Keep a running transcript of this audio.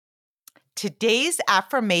Today's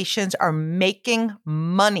affirmations are making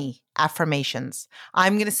money affirmations.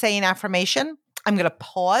 I'm going to say an affirmation. I'm going to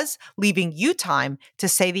pause, leaving you time to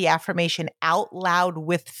say the affirmation out loud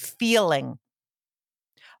with feeling.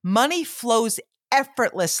 Money flows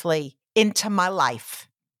effortlessly into my life.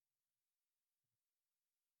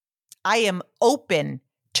 I am open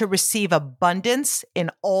to receive abundance in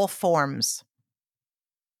all forms.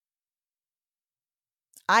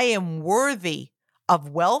 I am worthy of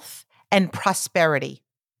wealth and prosperity.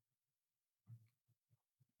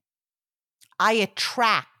 I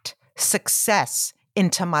attract success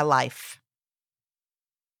into my life.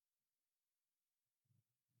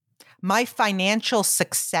 My financial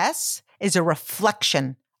success is a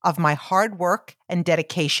reflection of my hard work and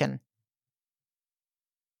dedication.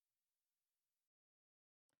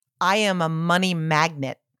 I am a money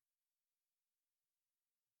magnet.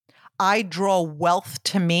 I draw wealth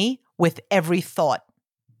to me with every thought.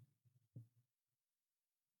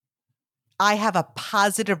 I have a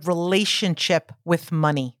positive relationship with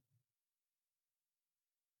money.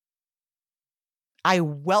 I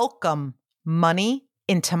welcome money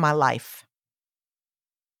into my life.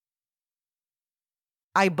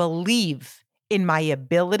 I believe in my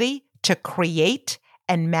ability to create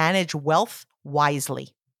and manage wealth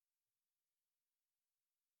wisely.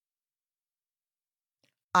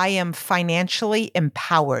 I am financially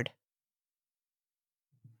empowered.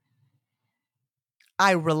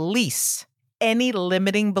 I release any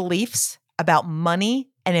limiting beliefs about money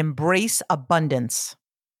and embrace abundance.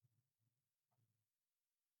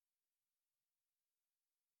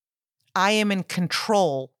 I am in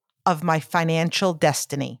control of my financial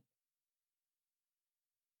destiny.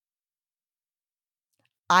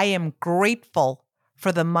 I am grateful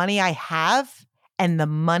for the money I have and the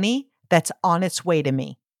money that's on its way to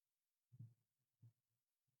me.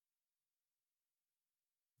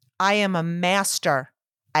 I am a master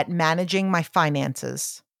at managing my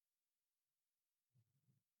finances.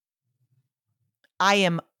 I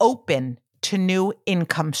am open to new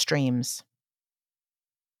income streams.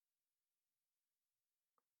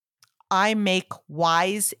 I make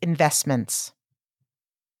wise investments.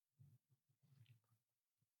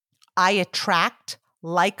 I attract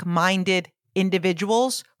like-minded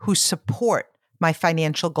individuals who support my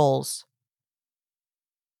financial goals.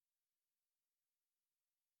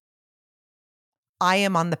 I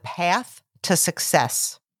am on the path to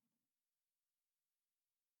success.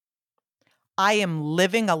 I am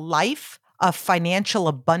living a life of financial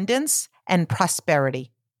abundance and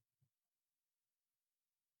prosperity.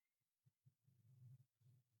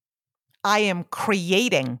 I am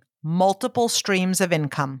creating multiple streams of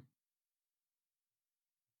income.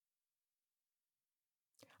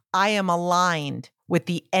 I am aligned with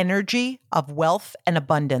the energy of wealth and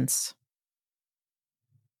abundance.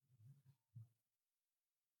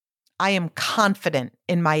 I am confident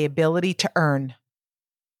in my ability to earn.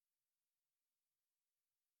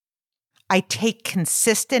 I take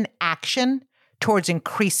consistent action towards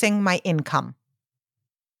increasing my income.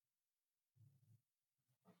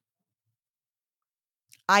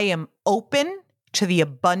 I am open to the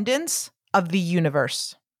abundance of the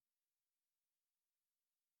universe.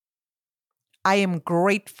 I am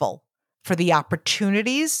grateful for the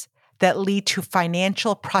opportunities that lead to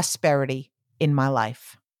financial prosperity in my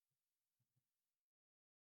life.